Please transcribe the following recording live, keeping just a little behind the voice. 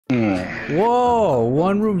Whoa,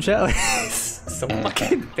 one room challenge. So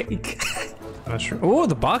fucking fake. That's true. Oh,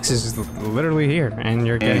 the box is literally here, and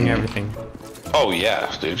you're getting everything. Oh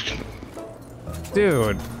yeah, dude.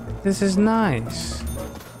 Dude, this is nice.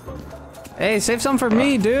 Hey, save some for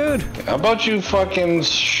me, dude. How about you fucking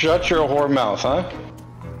shut your whore mouth, huh?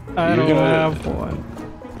 I don't have one.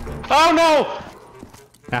 Oh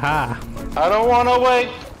no! Aha. I don't want to wait.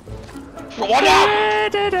 What out?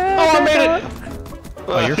 Oh, I made it.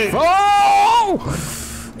 Oh, you're.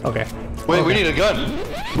 Oh! Okay. Wait, okay. we need a gun.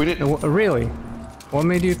 We need. Really? What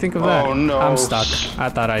made you think of that? Oh no! I'm stuck. I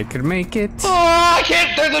thought I could make it. Oh, I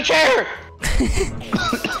can't. There's a chair.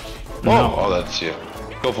 No. Oh, that's you.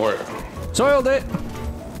 Go for it. Soiled it.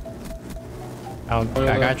 I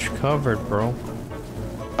got you covered, bro.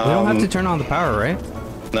 We don't have to turn on the power, right?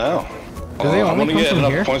 No. Do they I'm only gonna come get from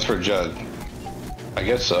enough here? points for a jug. I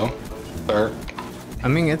guess so. Sir. I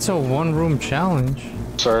mean, it's a one-room challenge.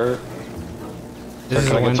 Sir. This is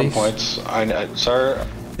Can a I get some Wendy's. points? Sir.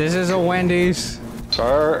 This is a Wendy's.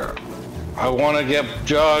 Sir. I want to get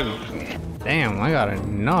jug. Damn, I got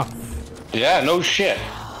enough. Yeah, no shit.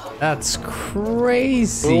 That's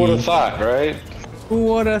crazy. Who would have thought, right? Who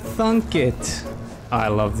would have thunk it? I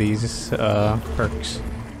love these perks.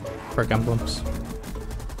 Perk emblems.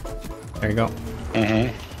 There you go.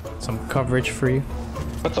 Some coverage for you.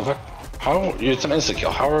 What the fuck? How? It's an insta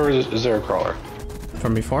kill. How is there a crawler?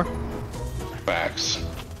 From before? Facts.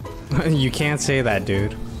 You can't say that,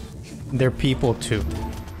 dude. They're people too.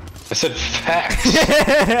 I said facts.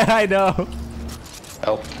 I know.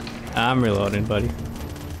 Help. I'm reloading, buddy.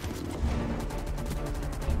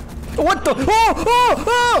 What the?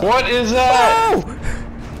 Oh! What is that?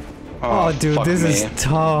 Oh, dude, fuck this me. is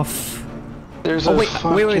tough. There's Oh a wait,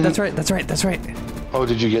 fucking... wait, that's right, that's right, that's right. Oh,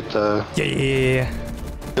 did you get the... Yeah.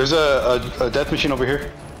 There's a death machine over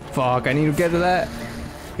here. Fuck, I need to get to that.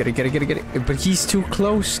 Get it. But he's too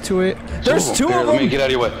close to it. There's two Here, of let me them. get out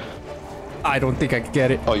of your way. I don't think I could get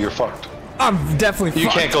it. Oh, you're fucked. I'm definitely You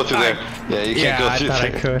fucked. can't go through there. Yeah, you can't go through I thought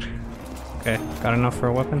there. I could. Okay, got enough for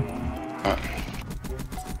a weapon.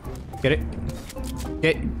 Get it.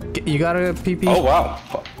 Get you got a PP. Oh, wow.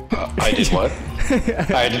 I did what?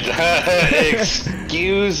 I did...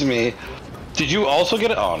 Excuse me. Did you also get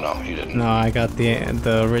it? Oh, no, you didn't. No, I got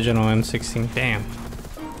the original M16. Damn.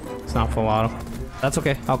 It's not full auto. That's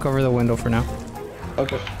okay. I'll cover the window for now.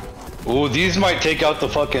 Okay. Ooh, these might take out the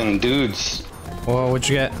fucking dudes. Whoa, what'd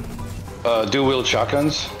you get? Dual-wield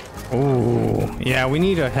shotguns. Ooh, yeah, we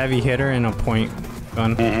need a heavy hitter and a point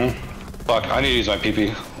gun. Fuck, I need to use my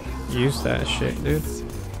PP. Use that shit, dude.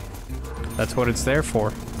 That's what it's there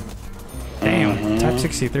for. Damn, type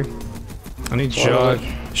 63. I need jug.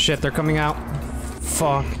 Shit, they're coming out.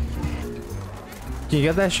 Fuck. Can you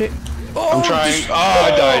get that shit? Oh, I'm trying. Oh,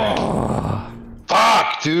 I died.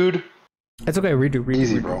 Fuck, dude. It's okay, redo.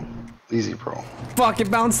 Easy, bro. Easy, bro. Fuck, it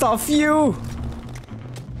bounced off you!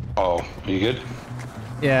 Oh, you good?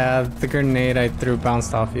 Yeah, the grenade I threw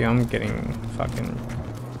bounced off you. I'm getting fucking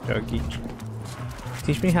juggy.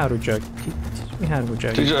 Teach me how to jug. Teach me how to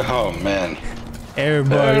jug. Oh, man.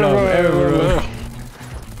 Everybody love everybody.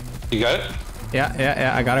 You got it?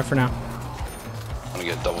 Yeah, I got it for now. I'm gonna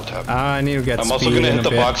get double tap. I need to get I'm also speed gonna in hit a the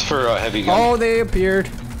bit. box for a heavy gun. Oh, they appeared.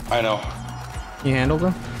 I know. You handled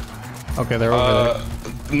them? Okay, they're over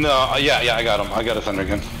there. No, yeah, I got him. I got a thunder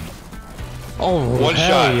gun. Oh, One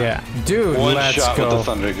hell shot. yeah. Dude, One let's shot go. with the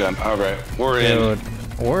thunder gun. All right, we're in. Dude,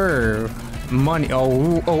 we're money.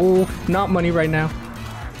 Oh, not money right now.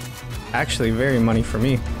 Actually, very money for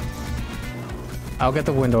me. I'll get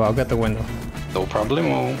the window. No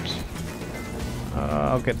problemos.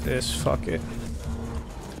 I'll get this. Fuck it.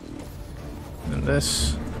 And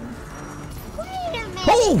this.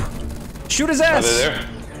 Oh! Shoot his Are ass! they there?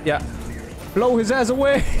 Yeah. Blow his ass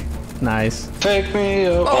away. Nice. Take me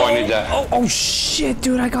up. Oh, I need that. Oh shit,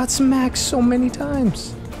 dude! I got smacked so many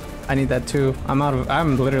times. I need that too. I'm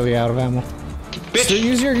literally out of ammo. Bitch, So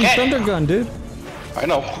use your get- thunder gun, dude. I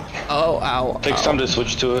know. Oh, ow. Takes time to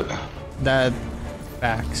switch to it. That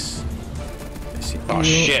backs. I see Oh you.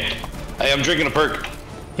 shit. Hey, I'm drinking a perk.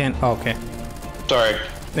 Can't. Oh, okay. Sorry.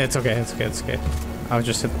 It's okay. I'll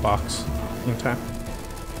just hit the box. Anytime.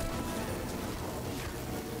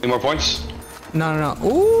 Any more points? No.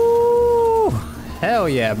 Ooh! Hell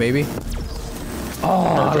yeah, baby.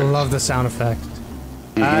 Oh, Perfect. I love the sound effect.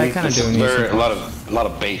 I kind of This do is need a some. lot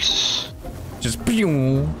of bass. Just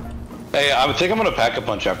pew. Hey, I think I'm gonna pack a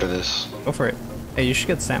punch after this. Go for it. Hey, you should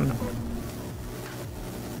get stamina.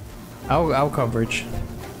 I'll coverage.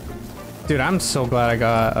 Dude, I'm so glad I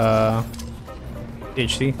got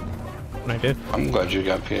PhD when I did. I'm glad you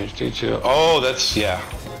got PhD too. Oh, that's yeah.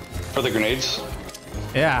 For the grenades.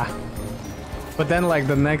 Yeah. But then, like,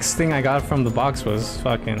 the next thing I got from the box was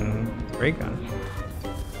fucking ray gun.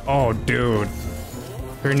 Oh, dude.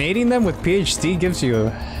 Grenading them with PhD gives you a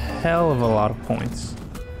hell of a lot of points.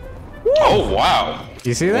 Oh, wow.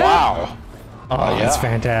 You see that? Wow. Oh, yeah. that's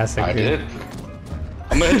fantastic, I dude. did.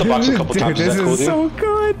 I'm gonna hit the box a couple Dude, times. this Is that cool, is dude? so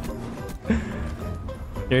good.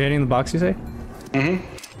 You're hitting the box, you say?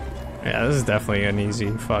 Mm-hmm. Yeah, this is definitely an easy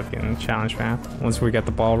fucking challenge map once we get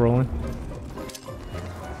the ball rolling.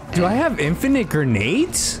 Do I have infinite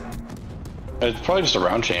grenades? It's probably just a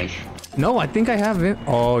round change. No, I think I have it.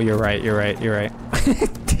 Oh, you're right, you're right, you're right.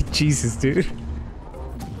 Jesus, dude.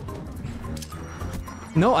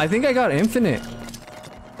 No, I think I got infinite.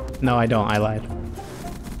 No, I don't. I lied.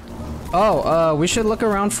 Oh, we should look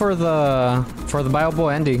around for the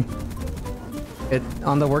BioBoy ending. It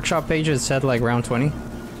on the workshop page it said like round 20.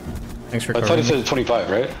 Thanks for I thought it said 25,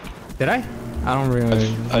 right? Did I? I don't really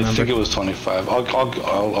remember. I think it was 25.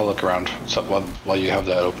 I'll look around while you have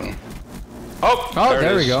that open. Oh,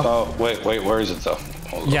 there we go. Oh, wait, where is it though?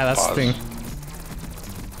 Hold Yeah, up, that's pause. the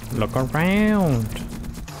thing. Look around.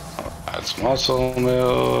 That's muscle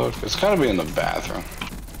milk. It's gotta be in the bathroom.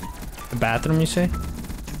 The bathroom, you say?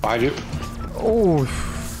 Behind you. Oh,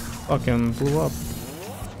 fucking blew up.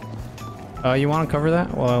 You want to cover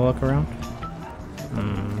that while I look around?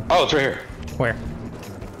 Oh, it's right here. Where?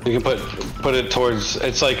 You can put it towards.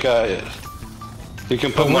 It's like you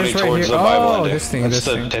can put Oh, money where's right towards here? the Bible Oh, ending. this thing, That's this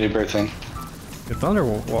the thing. teddy bear thing. The thunder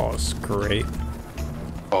wall is great.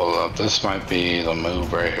 Hold up, this might be the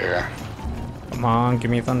move right here. Come on, give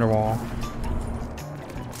me a thunder wall.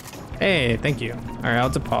 Hey, thank you. All right, I'll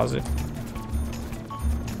deposit.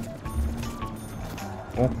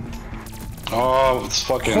 Oh. Oh, it's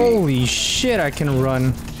fucking. Holy shit! I can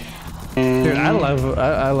run, dude.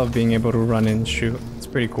 I love being able to run and shoot. It's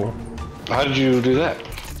pretty cool. How did you do that?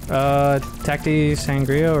 Tacti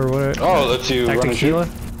Sangria or what? Oh, lets you run and shoot.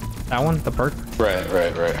 Tactiquila. That one, the perk. Right.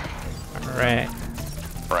 Right.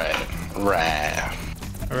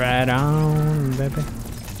 Right on, baby.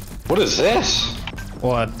 What is this?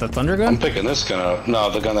 What, the thunder I'm gun? picking this gun up. No,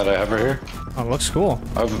 the gun that I have right here. Oh, it looks cool.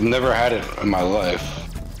 I've never had it in my life.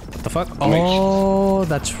 What the fuck? Oh,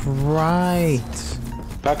 that's right.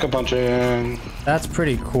 Back up punching. That's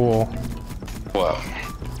pretty cool. What?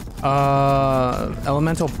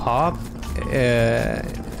 Elemental pop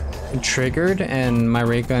triggered and my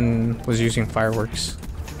ray gun was using fireworks.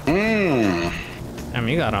 Mmm. I mean,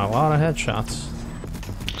 you got a lot of headshots.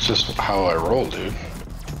 It's just how I roll, dude.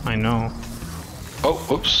 I know. Oh,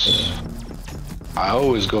 whoops. I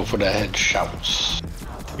always go for the headshots.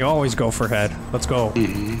 You always go for head. Let's go.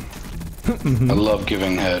 I love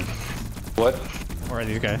giving head. What? Where are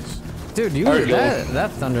these guys? Dude, you There we go.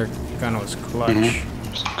 that thunder gun was clutch.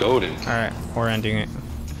 Just goated. Alright, we're ending it.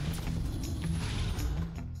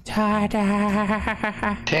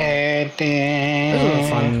 Ta-da! This is a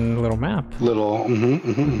fun little map.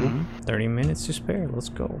 30 30 minutes to spare. Let's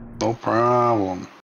go. No problem.